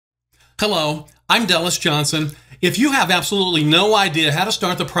Hello, I'm Dallas Johnson. If you have absolutely no idea how to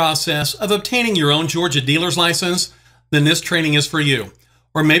start the process of obtaining your own Georgia dealer's license, then this training is for you.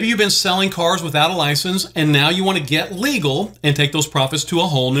 Or maybe you've been selling cars without a license and now you want to get legal and take those profits to a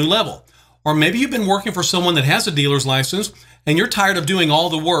whole new level. Or maybe you've been working for someone that has a dealer's license and you're tired of doing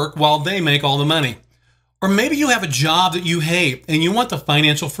all the work while they make all the money. Or maybe you have a job that you hate and you want the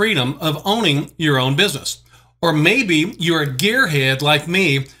financial freedom of owning your own business. Or maybe you're a gearhead like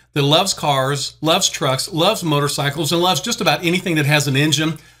me that loves cars, loves trucks, loves motorcycles, and loves just about anything that has an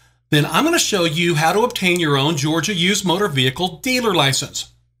engine. Then I'm going to show you how to obtain your own Georgia used motor vehicle dealer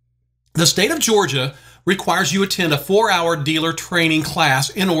license. The state of Georgia requires you attend a 4-hour dealer training class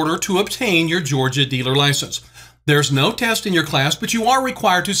in order to obtain your Georgia dealer license. There's no test in your class, but you are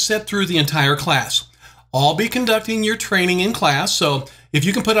required to sit through the entire class. I'll be conducting your training in class, so if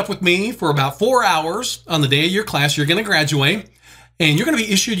you can put up with me for about 4 hours on the day of your class, you're going to graduate, and you're going to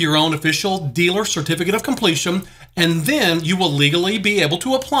be issued your own official dealer certificate of completion, and then you will legally be able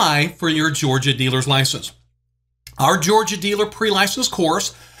to apply for your Georgia dealer's license. Our Georgia dealer pre-license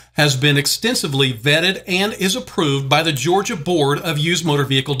course has been extensively vetted and is approved by the Georgia Board of Used Motor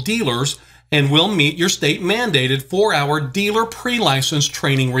Vehicle Dealers and will meet your state-mandated 4-hour dealer pre-license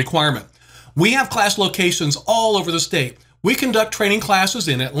training requirement. We have class locations all over the state. We conduct training classes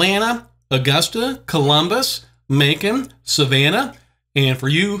in Atlanta, Augusta, Columbus, Macon, Savannah, and for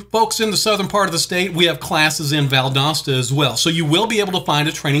you folks in the southern part of the state, we have classes in Valdosta as well. So you will be able to find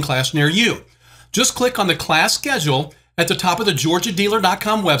a training class near you. Just click on the class schedule at the top of the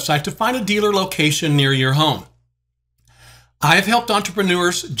GeorgiaDealer.com website to find a dealer location near your home. I've helped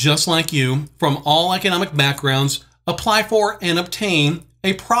entrepreneurs just like you from all economic backgrounds apply for and obtain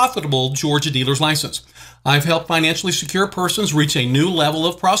a profitable Georgia dealer's license. I've helped financially secure persons reach a new level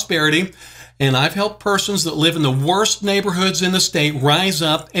of prosperity, and I've helped persons that live in the worst neighborhoods in the state rise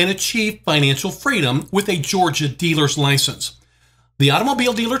up and achieve financial freedom with a Georgia dealer's license. The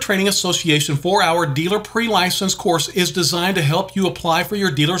Automobile Dealer Training Association 4-hour dealer pre-license course is designed to help you apply for your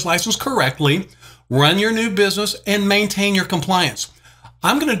dealer's license correctly, run your new business, and maintain your compliance.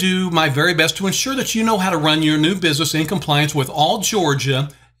 I'm going to do my very best to ensure that you know how to run your new business in compliance with all Georgia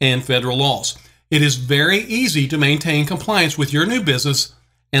and federal laws. It is very easy to maintain compliance with your new business,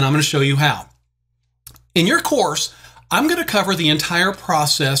 and I'm going to show you how. In your course, I'm going to cover the entire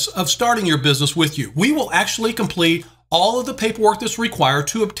process of starting your business with you. We will actually complete all of the paperwork that's required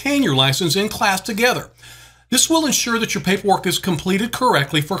to obtain your license in class together. This will ensure that your paperwork is completed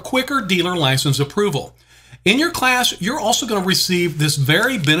correctly for quicker dealer license approval. In your class, you're also going to receive this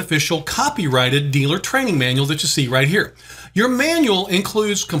very beneficial copyrighted dealer training manual that you see right here. Your manual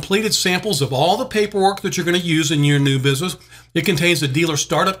includes completed samples of all the paperwork that you're going to use in your new business. It contains a dealer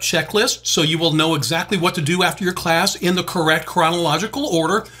startup checklist, so you will know exactly what to do after your class in the correct chronological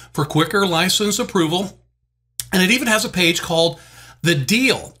order for quicker license approval. And it even has a page called The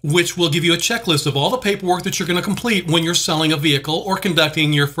Deal, which will give you a checklist of all the paperwork that you're going to complete when you're selling a vehicle or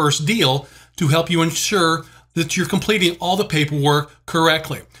conducting your first deal to help you ensure that you're completing all the paperwork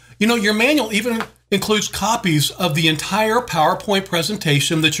correctly. You know, your manual even includes copies of the entire PowerPoint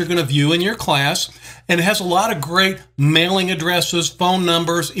presentation that you're going to view in your class, and it has a lot of great mailing addresses, phone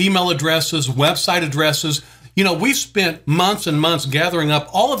numbers, email addresses, website addresses. You know, we've spent months and months gathering up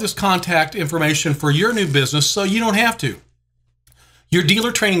all of this contact information for your new business so you don't have to. Your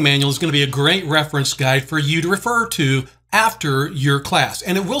dealer training manual is going to be a great reference guide for you to refer to after your class,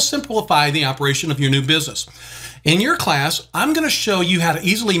 and it will simplify the operation of your new business. In your class, I'm going to show you how to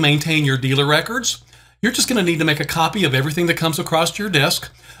easily maintain your dealer records. You're just going to need to make a copy of everything that comes across your desk.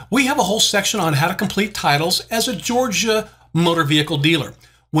 We have a whole section on how to complete titles as a Georgia motor vehicle dealer.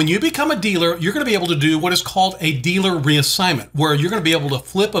 When you become a dealer, you're going to be able to do what is called a dealer reassignment, where you're going to be able to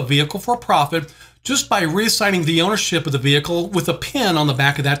flip a vehicle for profit just by reassigning the ownership of the vehicle with a pin on the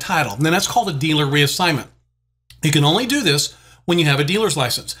back of that title. And then that's called a dealer reassignment. You can only do this when you have a dealer's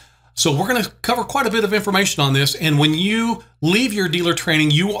license. So we're going to cover quite a bit of information on this. And when you leave your dealer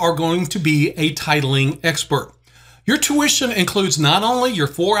training, you are going to be a titling expert. Your tuition includes not only your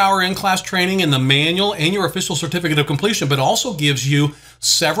 4-hour in-class training and the manual and your official certificate of completion, but also gives you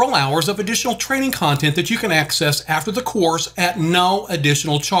several hours of additional training content that you can access after the course at no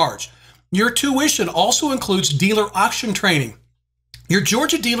additional charge. Your tuition also includes dealer auction training. Your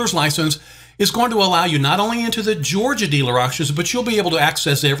Georgia dealer's license is going to allow you not only into the Georgia dealer auctions, but you'll be able to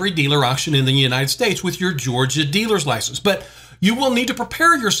access every dealer auction in the United States with your Georgia dealer's license. But you will need to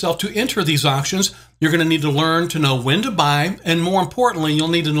prepare yourself to enter these auctions. You're going to need to learn to know when to buy, and more importantly, you'll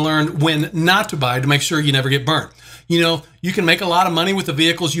need to learn when not to buy to make sure you never get burnt. You know, you can make a lot of money with the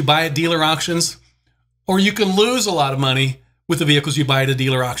vehicles you buy at dealer auctions, or you can lose a lot of money with the vehicles you buy at a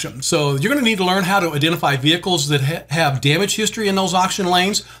dealer auction. So you're going to need to learn how to identify vehicles that have damage history in those auction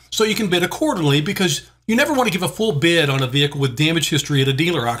lanes so you can bid accordingly, because you never want to give a full bid on a vehicle with damage history at a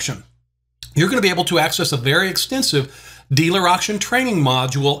dealer auction. You're going to be able to access a very extensive dealer auction training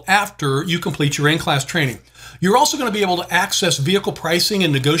module after you complete your in-class training. You're also going to be able to access vehicle pricing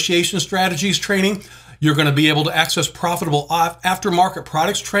and negotiation strategies training. You're going to be able to access profitable aftermarket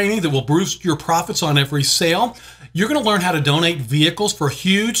products training that will boost your profits on every sale. You're going to learn how to donate vehicles for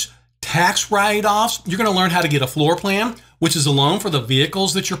huge tax write-offs. You're going to learn how to get a floor plan, which is a loan for the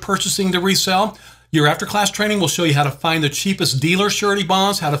vehicles that you're purchasing to resell. Your after-class training will show you how to find the cheapest dealer surety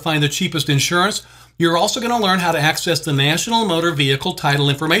bonds, how to find the cheapest insurance. You're also going to learn how to access the National Motor Vehicle Title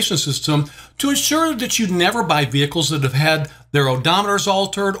Information System to ensure that you never buy vehicles that have had their odometers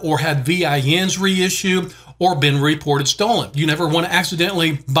altered or had VINs reissued or been reported stolen. You never want to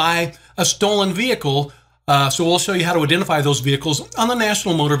accidentally buy a stolen vehicle, so we'll show you how to identify those vehicles on the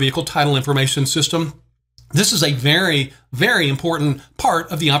National Motor Vehicle Title Information System. This is a very, very important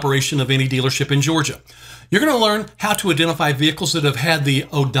part of the operation of any dealership in Georgia. You're going to learn how to identify vehicles that have had the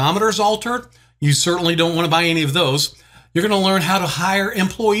odometers altered. You certainly don't want to buy any of those. You're going to learn how to hire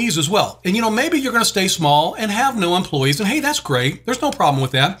employees as well. And maybe you're going to stay small and have no employees. And hey, that's great. There's no problem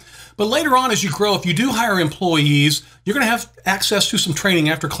with that. But later on, as you grow, if you do hire employees, you're going to have access to some training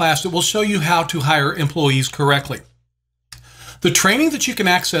after class that will show you how to hire employees correctly. The training that you can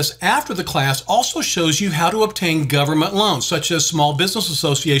access after the class also shows you how to obtain government loans, such as Small Business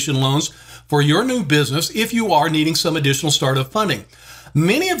Association loans for your new business if you are needing some additional startup funding.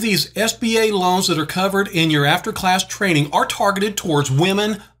 Many of these SBA loans that are covered in your after-class training are targeted towards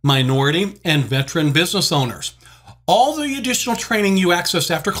women, minority, and veteran business owners. All the additional training you access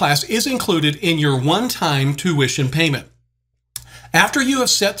after class is included in your one-time tuition payment. After you have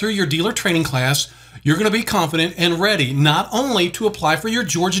sat through your dealer training class, you're going to be confident and ready not only to apply for your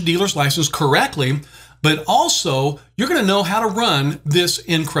Georgia dealer's license correctly, but also you're going to know how to run this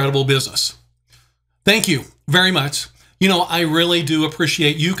incredible business. Thank you very much. I really do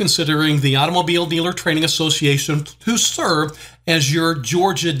appreciate you considering the Automobile Dealer Training Association to serve as your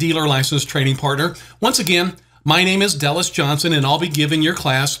Georgia dealer license training partner. Once again, my name is Dallas Johnson, and I'll be giving your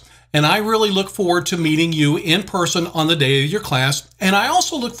class. And I really look forward to meeting you in person on the day of your class. And I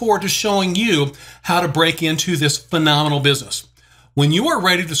also look forward to showing you how to break into this phenomenal business. When you are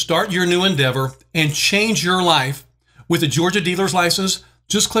ready to start your new endeavor and change your life with a Georgia dealer's license,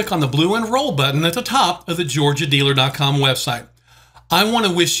 just click on the blue Enroll button at the top of the GeorgiaDealer.com website. I want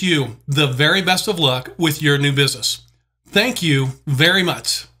to wish you the very best of luck with your new business. Thank you very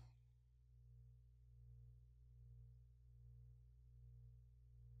much.